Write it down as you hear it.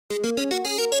I'm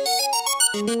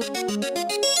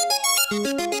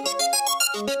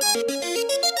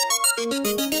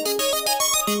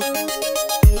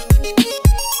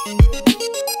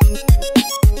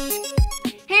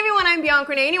Bianca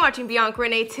Renee and you're watching Bianca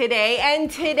Renee Today,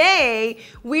 and today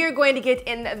we are going to get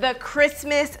in the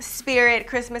Christmas spirit.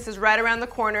 Christmas is right around the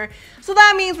corner, so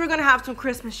that means we're going to have some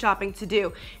Christmas shopping to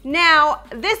do. Now,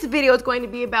 this video is going to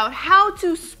be about how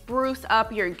to spruce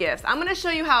up your gifts. I'm going to show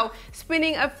you how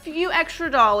spending a few extra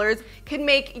dollars can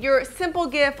make your simple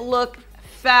gift look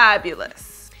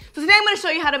fabulous. So today I'm going to show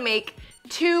you how to make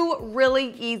two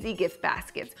really easy gift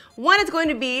baskets. One is going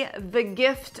to be the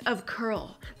gift of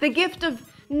curl, the gift of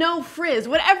no frizz,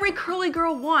 what every curly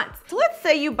girl wants. So let's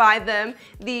say you buy them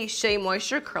the Shea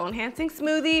Moisture Curl Enhancing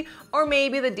Smoothie, or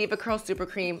maybe the Diva Curl Super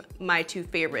Cream, my two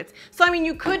favorites. So I mean,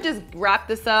 you could just wrap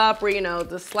this up, or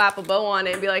just slap a bow on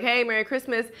it and be like, hey, Merry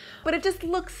Christmas, but it just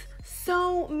looks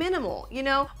so minimal,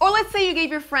 Or let's say you gave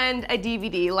your friend a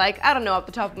DVD, like, I don't know, off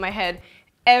the top of my head,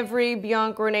 every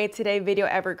Bianca Renee Today video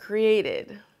ever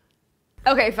created.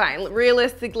 Okay, fine,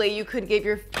 realistically, you could give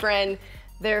your friend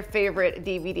their favorite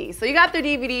DVD. So you got their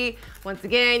DVD, once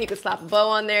again, you could slap a bow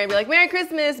on there and be like, Merry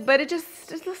Christmas, but it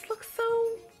just looks so,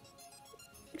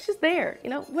 it's just there,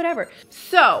 whatever.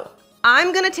 So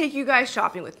I'm gonna take you guys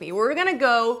shopping with me. We're gonna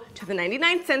go to the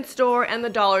 99-cent store and the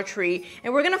Dollar Tree,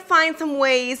 and we're gonna find some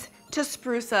ways to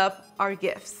spruce up our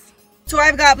gifts. So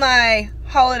I've got my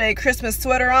holiday Christmas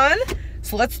sweater on,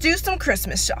 so let's do some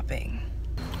Christmas shopping.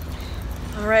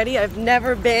 Alrighty, I've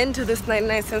never been to this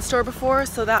 99-cent store before,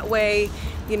 so that way,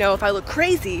 if I look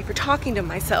crazy for talking to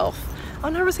myself,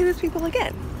 I'll never see these people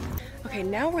again. Okay,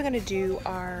 now we're gonna do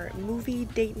our movie,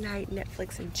 date night,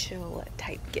 Netflix and chill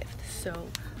type gift. So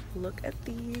look at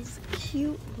these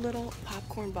cute little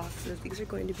popcorn boxes. These are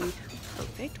going to be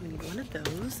perfect. We need one of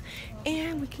those.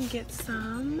 And we can get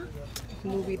some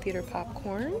movie theater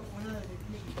popcorn.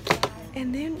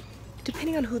 And then,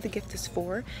 depending on who the gift is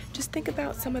for, just think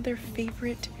about some of their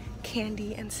favorite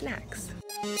candy and snacks.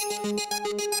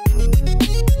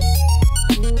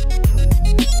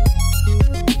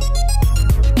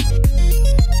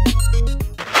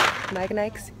 Mike and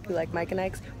Ike's, you like Mike and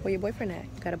Ike's? Where your boyfriend at?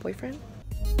 You got a boyfriend?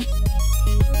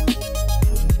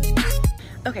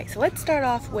 Okay, so let's start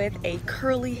off with a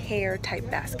curly hair type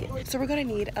basket. So we're gonna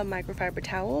need a microfiber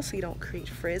towel so you don't create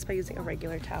frizz by using a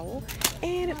regular towel.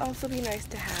 And it'd also be nice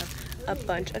to have a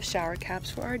bunch of shower caps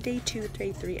for our day 2,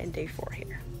 day 3, and day 4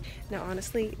 hair. Now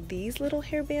honestly, these little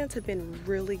hair bands have been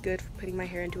really good for putting my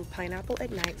hair into a pineapple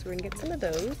at night, so we're gonna get some of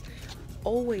those.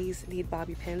 Always need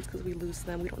bobby pins because we lose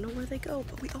them. We don't know where they go,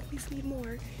 but we always need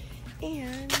more.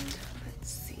 And let's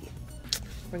see.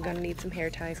 We're gonna need some hair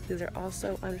ties because these are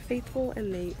also unfaithful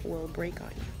and they will break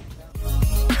on you.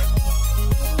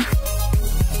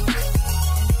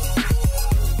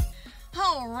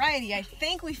 Alrighty, I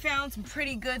think we found some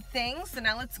pretty good things. So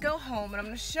now let's go home and I'm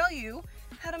gonna show you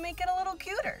how to make it a little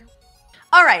cuter.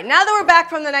 All right, now that we're back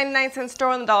from the 99-cent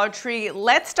store and the Dollar Tree,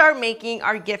 let's start making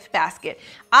our gift basket.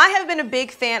 I have been a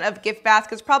big fan of gift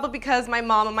baskets, probably because my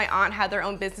mom and my aunt had their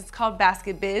own business called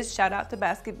Basket Biz, shout out to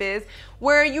Basket Biz,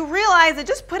 where you realize that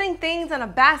just putting things in a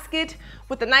basket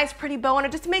with a nice pretty bow on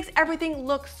it just makes everything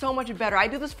look so much better. I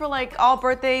do this for like all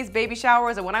birthdays, baby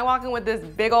showers, and when I walk in with this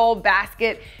big old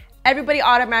basket, everybody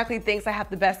automatically thinks I have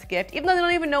the best gift, even though they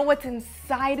don't even know what's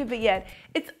inside of it yet.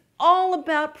 It's all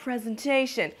about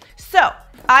presentation. So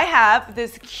I have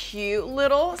this cute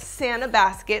little Santa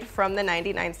basket from the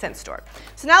 99-cent store.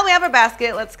 So now we have our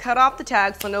basket, let's cut off the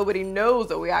tag so nobody knows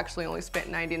that we actually only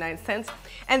spent 99 cents.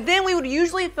 And then we would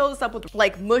usually fill this up with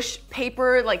like mush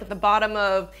paper, like at the bottom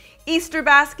of Easter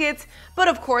baskets. But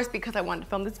of course, because I wanted to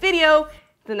film this video,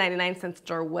 the 99-cent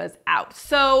store was out.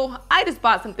 So I just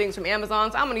bought some things from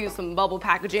Amazon, so I'm gonna use some bubble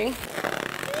packaging.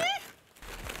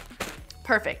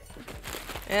 Perfect.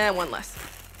 And one less.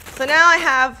 So now I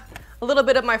have a little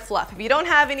bit of my fluff. If you don't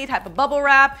have any type of bubble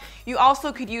wrap, you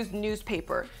also could use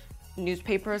newspaper.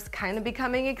 Newspaper is kind of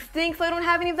becoming extinct, so I don't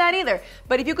have any of that either.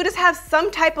 But if you could just have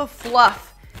some type of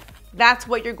fluff, that's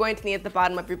what you're going to need at the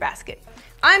bottom of your basket.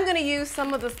 I'm gonna use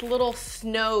some of this little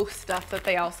snow stuff that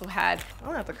they also had. I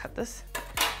don't have to cut this.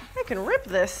 I can rip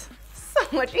this so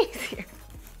much easier.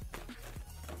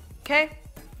 Okay,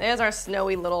 there's our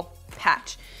snowy little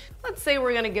patch. Let's say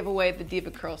we're gonna give away the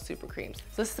Diva Curl Super Creams.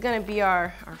 So this is gonna be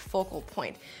our focal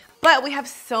point. But we have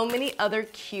so many other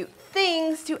cute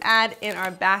things to add in our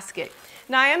basket.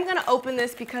 Now I am gonna open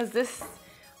this because this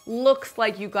looks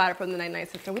like you got it from the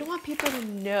 99-cent store. We don't want people to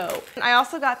know. And I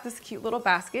also got this cute little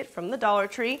basket from the Dollar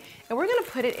Tree, and we're gonna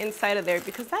put it inside of there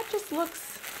because that just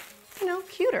looks,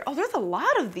 cuter. Oh, there's a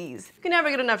lot of these. You can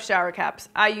never get enough shower caps.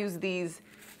 I use these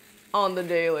on the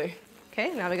daily.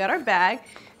 Okay, now we got our bag.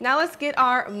 Now let's get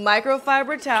our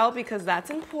microfiber towel because that's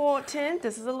important.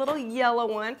 This is a little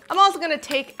yellow one. I'm also gonna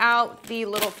take out the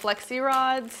little flexi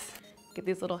rods. Get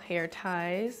these little hair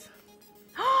ties.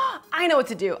 I know what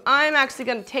to do. I'm actually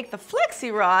gonna take the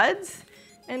flexi rods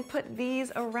and put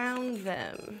these around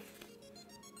them.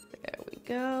 There we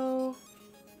go.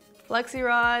 Flexi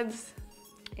rods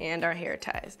and our hair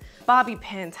ties. Bobby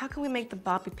pins. How can we make the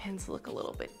bobby pins look a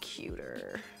little bit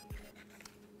cuter?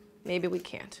 Maybe we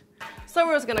can't. So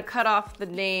we're just gonna cut off the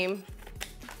name.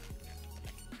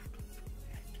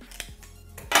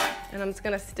 And I'm just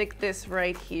gonna stick this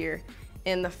right here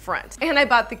in the front. And I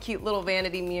bought the cute little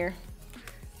vanity mirror,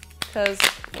 because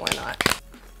why not?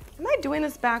 Am I doing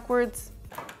this backwards?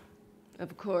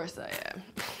 Of course I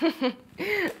am.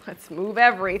 Let's move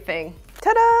everything.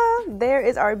 Ta-da! There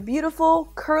is our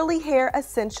beautiful curly hair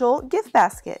essential gift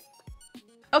basket.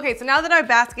 Okay, so now that our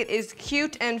basket is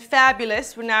cute and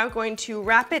fabulous, we're now going to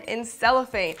wrap it in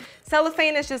cellophane.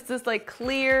 Cellophane is just this like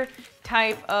clear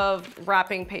type of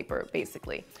wrapping paper,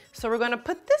 basically. So we're gonna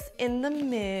put this in the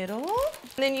middle,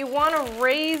 and then you wanna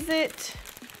raise it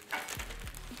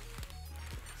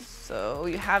so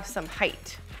you have some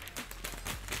height.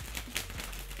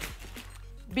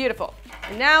 Beautiful.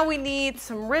 And now we need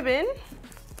some ribbon.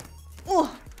 Ooh.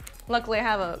 Luckily, I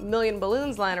have a million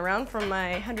balloons lying around from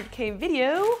my 100K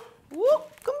video. Woo,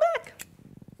 come back.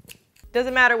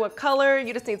 Doesn't matter what color,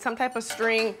 you just need some type of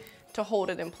string to hold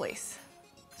it in place.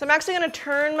 So I'm actually gonna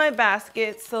turn my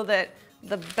basket so that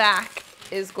the back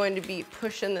is going to be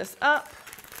pushing this up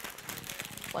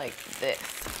like this.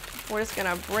 We're just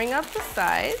gonna bring up the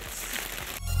sides.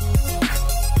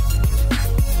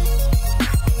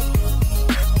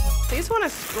 So you just wanna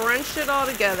scrunch it all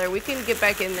together. We can get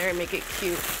back in there and make it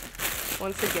cute.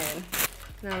 Once again,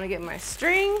 now I'm gonna get my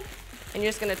string and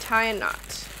you're just gonna tie a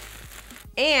knot.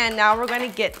 And now we're gonna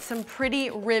get some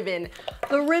pretty ribbon.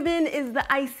 The ribbon is the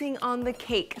icing on the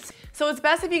cake. So it's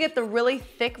best if you get the really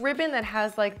thick ribbon that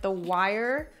has like the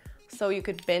wire so you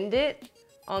could bend it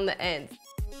on the end.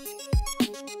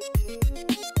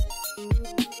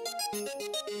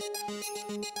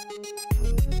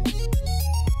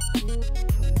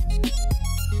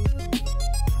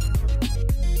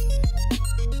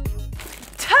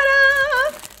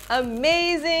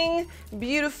 Amazing,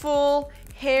 beautiful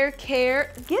hair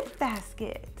care gift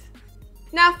basket.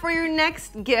 Now for your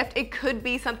next gift, it could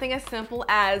be something as simple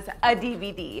as a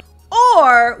DVD.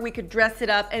 Or we could dress it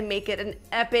up and make it an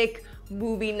epic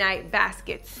movie night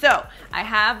basket. So I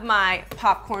have my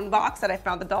popcorn box that I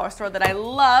found at the dollar store that I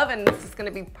love, and this is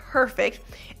gonna be perfect.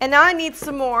 And now I need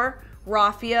some more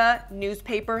raffia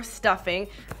newspaper stuffing.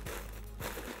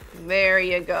 There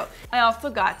you go. I also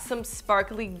got some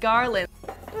sparkly garland.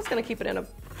 I'm just gonna keep it in a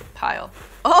pile.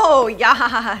 Oh,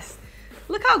 yes.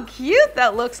 Look how cute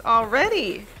that looks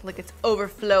already. Look, it's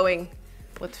overflowing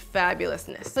with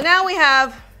fabulousness. So now we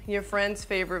have your friend's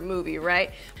favorite movie,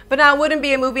 right? But now it wouldn't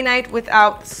be a movie night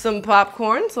without some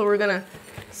popcorn. So we're gonna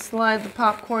slide the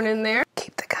popcorn in there.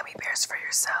 Keep the gummy bears for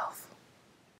yourself.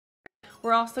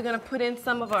 We're also gonna put in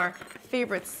some of our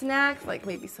favorite snacks, like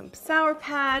maybe some Sour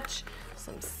Patch,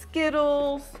 some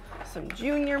Skittles, some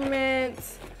Junior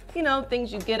Mints, you know,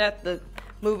 things you get at the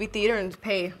movie theater and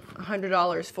pay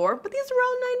 $100 for, but these are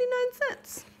all 99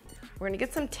 cents. We're gonna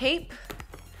get some tape,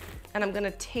 and I'm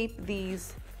gonna tape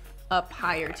these up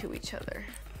higher to each other.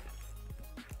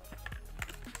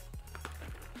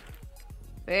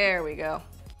 There we go.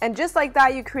 And just like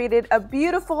that, you created a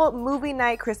beautiful movie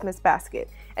night Christmas basket.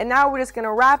 And now we're just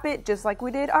gonna wrap it just like we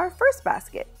did our first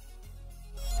basket.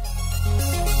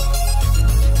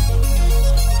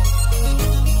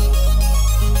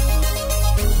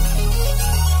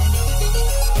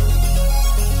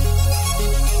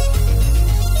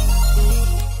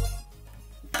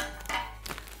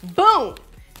 Boom!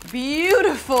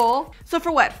 Beautiful. So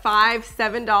for what, $5,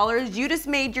 $7, you just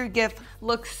made your gift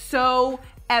look so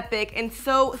epic and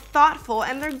so thoughtful,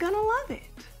 and they're gonna love it.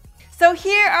 So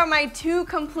here are my 2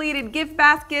 completed gift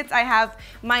baskets. I have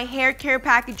my hair care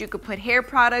package. You could put hair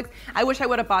products. I wish I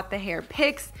would have bought the hair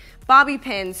picks, bobby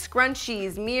pins,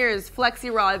 scrunchies, mirrors,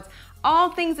 flexi rods,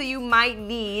 all things that you might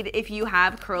need if you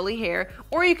have curly hair,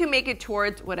 or you can make it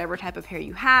towards whatever type of hair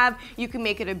you have. You can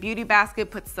make it a beauty basket,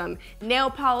 put some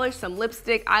nail polish, some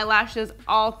lipstick, eyelashes,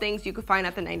 all things you could find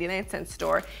at the 99-cent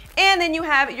store. And then you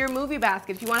have your movie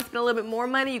basket. If you want to spend a little bit more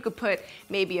money, you could put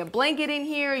maybe a blanket in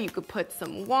here, you could put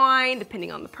some wine,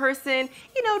 depending on the person.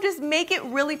 You know, just make it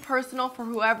really personal for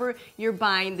whoever you're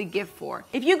buying the gift for.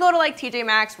 If you go to like TJ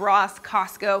Maxx, Ross,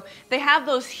 Costco, they have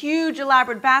those huge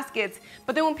elaborate baskets,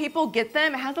 but then when people get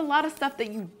them, it has a lot of stuff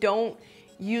that you don't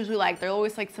usually like. They're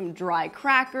always like some dry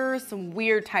crackers, some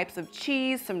weird types of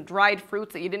cheese, some dried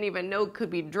fruits that you didn't even know could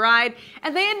be dried,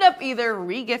 and they end up either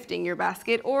re-gifting your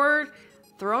basket or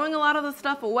throwing a lot of the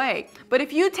stuff away. But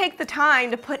if you take the time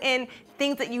to put in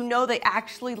things that you know they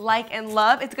actually like and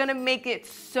love, it's gonna make it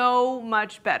so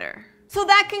much better. So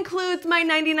that concludes my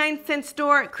 99-cent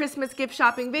store Christmas gift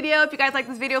shopping video. If you guys like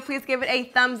this video, please give it a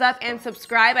thumbs up and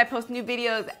subscribe. I post new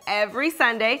videos every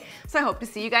Sunday, so I hope to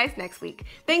see you guys next week.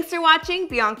 Thanks for watching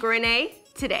BiancaRenee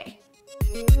Today.